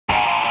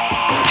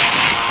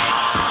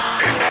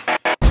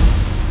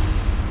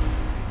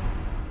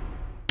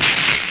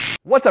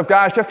What's up,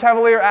 guys? Jeff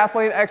Cavaliere,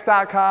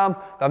 AthleanX.com.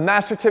 The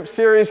Master Tip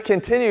series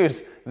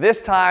continues.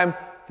 This time,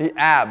 the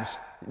abs.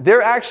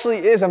 There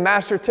actually is a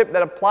master tip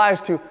that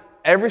applies to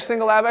every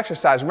single ab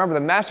exercise. Remember, the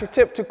master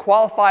tip to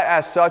qualify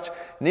as such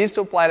needs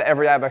to apply to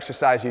every ab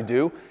exercise you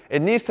do.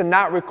 It needs to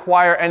not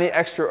require any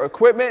extra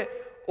equipment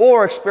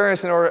or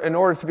experience in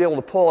order to be able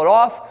to pull it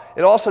off.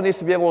 It also needs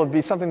to be able to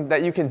be something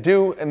that you can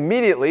do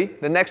immediately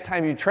the next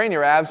time you train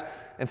your abs.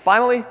 And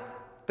finally,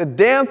 the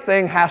damn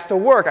thing has to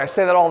work. I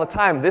say that all the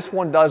time. This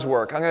one does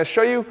work. I'm going to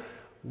show you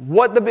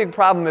what the big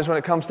problem is when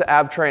it comes to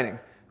ab training.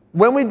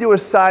 When we do a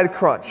side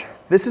crunch,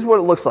 this is what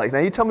it looks like. Now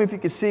you tell me if you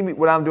can see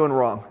what I'm doing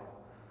wrong.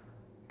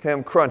 Okay,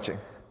 I'm crunching.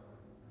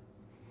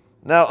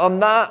 Now I'm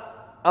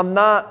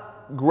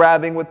not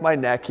grabbing with my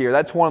neck here.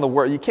 That's one of the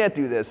worst. You can't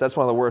do this. That's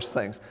one of the worst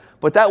things.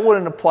 But that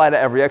wouldn't apply to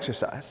every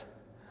exercise.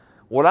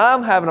 What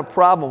I'm having a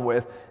problem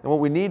with and what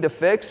we need to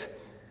fix,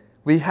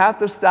 we have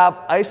to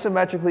stop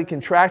isometrically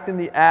contracting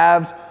the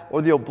abs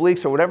or the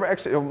obliques or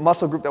whatever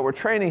muscle group that we're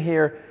training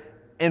here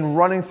and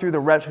running through the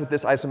reps with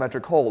this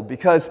isometric hold.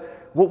 Because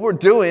what we're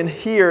doing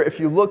here, if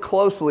you look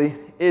closely,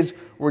 is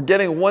we're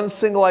getting one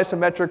single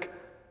isometric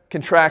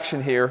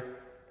contraction here,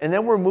 and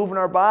then we're moving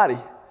our body.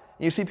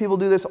 You see people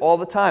do this all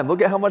the time.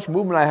 Look at how much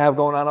movement I have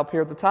going on up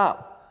here at the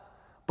top.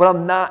 But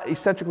I'm not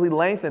eccentrically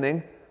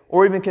lengthening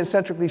or even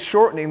concentrically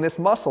shortening this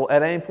muscle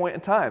at any point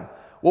in time.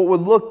 What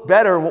would look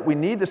better, what we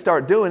need to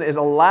start doing is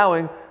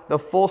allowing the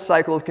full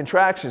cycle of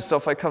contractions. So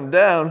if I come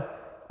down,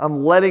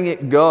 I'm letting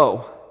it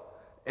go.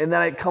 And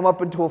then I come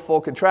up into a full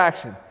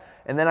contraction.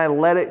 And then I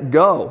let it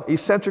go,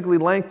 eccentrically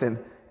lengthen.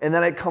 And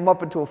then I come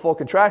up into a full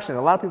contraction.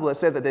 A lot of people that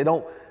say that they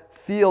don't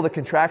feel the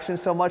contraction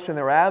so much in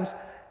their abs,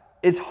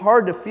 it's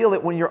hard to feel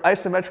it when you're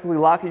isometrically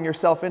locking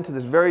yourself into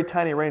this very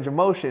tiny range of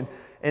motion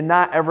and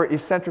not ever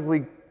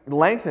eccentrically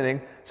lengthening,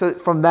 so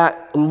that from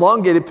that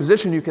elongated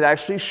position you could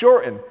actually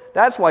shorten.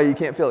 That's why you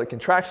can't feel the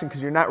contraction,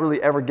 because you're not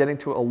really ever getting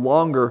to a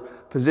longer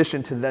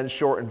position to then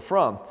shorten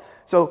from.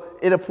 So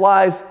it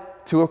applies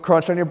to a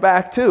crunch on your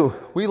back too.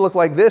 We look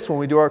like this when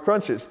we do our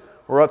crunches.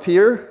 We're up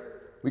here,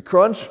 we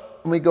crunch,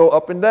 and we go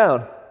up and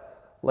down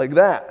like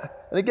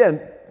that. And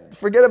again,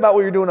 forget about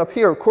what you're doing up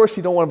here. Of course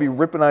you don't want to be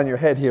ripping on your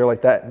head here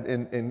like that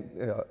and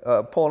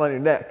pulling on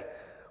your neck.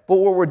 But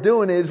what we're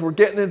doing is we're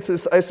getting into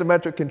this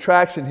isometric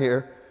contraction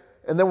here,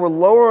 and then we're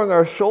lowering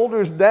our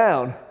shoulders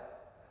down,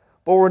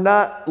 but we're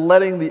not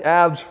letting the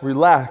abs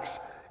relax.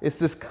 It's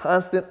this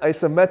constant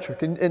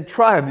isometric. And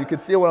try them, you can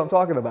feel what I'm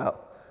talking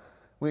about.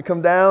 When you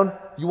come down,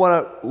 you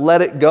want to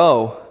let it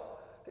go,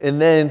 and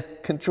then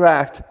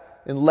contract,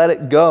 and let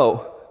it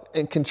go,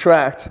 and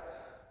contract.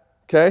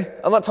 Okay?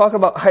 I'm not talking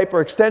about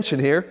hyperextension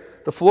here.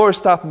 The floor is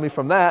stopping me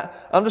from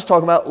that. I'm just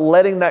talking about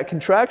letting that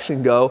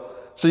contraction go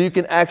so you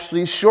can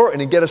actually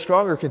shorten and get a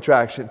stronger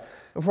contraction.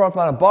 If we're up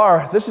on a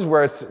bar, this is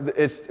where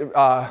it's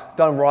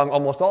done wrong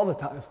almost all the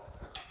time.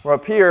 We're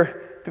up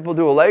here, people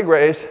do a leg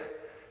raise,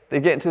 they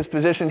get into this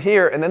position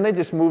here, and then they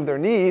just move their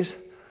knees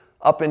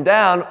up and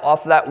down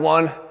off that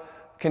one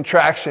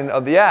contraction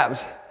of the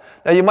abs.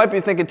 Now you might be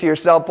thinking to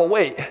yourself, but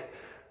wait,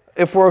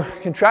 if we're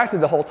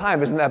contracted the whole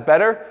time, isn't that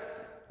better?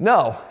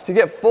 No. To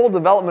get full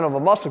development of a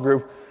muscle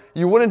group,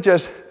 you wouldn't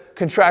just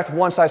contract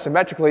once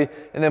isometrically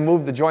and then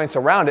move the joints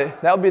around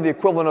it. That would be the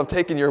equivalent of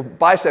taking your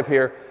bicep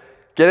here,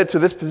 get it to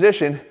this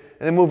position, and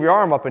then move your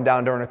arm up and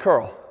down during a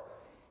curl.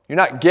 You're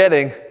not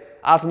getting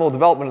optimal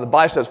development of the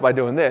biceps by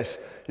doing this.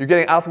 You're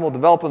getting optimal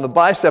development of the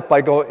bicep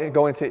by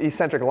going to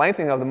eccentric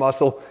lengthening of the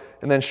muscle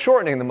and then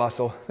shortening the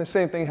muscle. The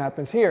same thing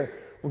happens here.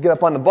 We get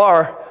up on the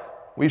bar,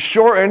 we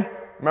shorten.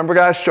 Remember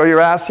guys, show your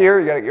ass here,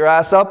 you gotta get your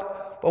ass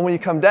up. But when you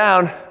come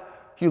down,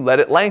 you let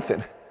it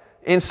lengthen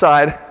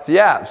inside the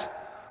abs,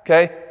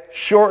 okay?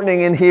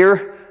 Shortening in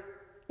here,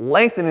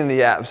 lengthening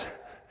the abs.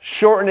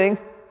 Shortening,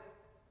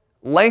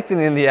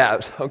 lengthening the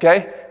abs,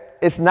 okay?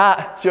 It's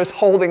not just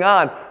holding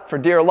on for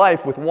dear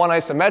life with one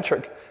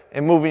isometric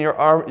and moving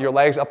your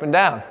legs up and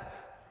down.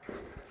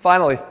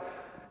 Finally,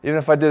 even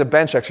if I did a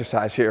bench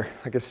exercise here,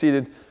 like a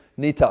seated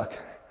knee tuck.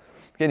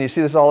 Again, you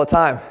see this all the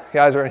time.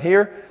 Guys are in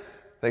here,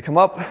 they come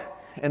up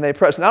and they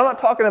press. Now I'm not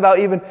talking about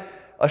even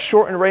a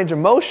shortened range of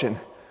motion,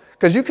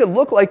 because you could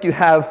look like you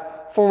have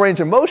full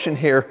range of motion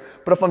here,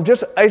 but if I'm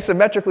just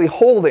isometrically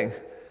holding,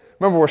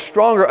 remember we're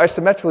stronger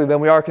isometrically than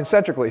we are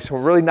concentrically, so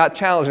we're really not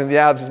challenging the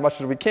abs as much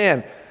as we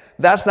can.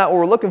 That's not what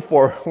we're looking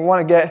for. We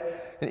want to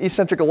get an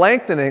eccentric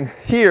lengthening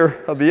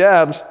here of the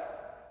abs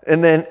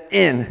and then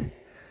in.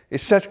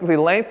 Eccentrically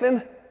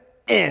lengthen,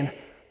 in.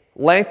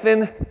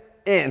 Lengthen,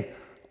 in.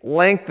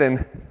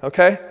 Lengthen,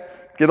 okay?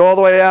 Get all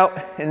the way out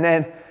and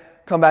then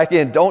come back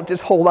in. Don't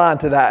just hold on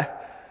to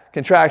that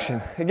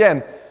contraction.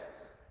 Again,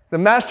 the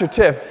master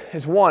tip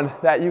is one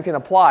that you can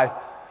apply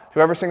to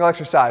every single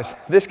exercise.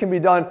 This can be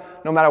done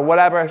no matter what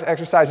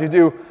exercise you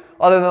do,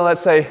 other than,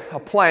 let's say, a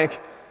plank,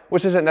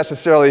 which isn't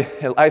necessarily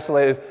an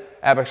isolated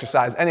ab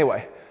exercise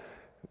anyway.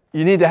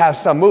 You need to have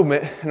some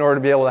movement in order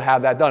to be able to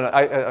have that done.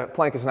 A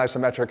plank is an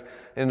isometric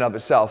in and of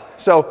itself.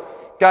 So,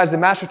 guys, the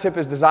master tip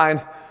is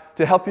designed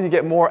to help you to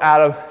get more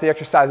out of the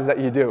exercises that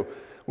you do.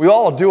 We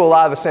all do a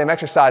lot of the same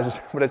exercises,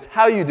 but it's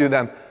how you do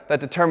them that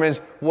determines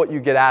what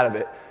you get out of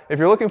it. If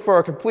you're looking for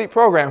a complete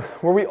program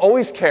where we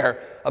always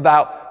care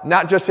about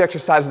not just the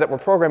exercises that we're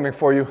programming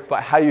for you,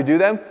 but how you do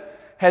them,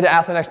 head to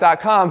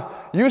AthleanX.com,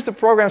 use the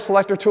program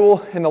selector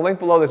tool in the link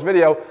below this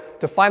video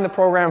to find the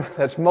program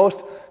that's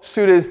most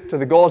suited to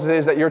the goals it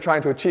is that you're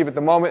trying to achieve at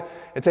the moment.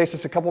 It takes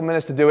just a couple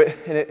minutes to do it,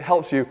 and it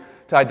helps you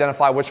to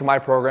identify which of my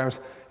programs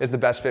is the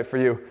best fit for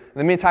you. In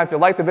the meantime, if you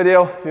liked the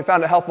video, if you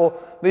found it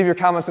helpful, leave your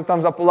comments and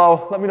thumbs up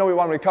below. Let me know what you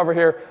want me to cover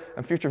here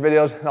in future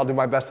videos, and I'll do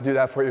my best to do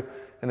that for you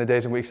in the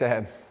days and weeks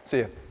ahead. See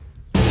ya.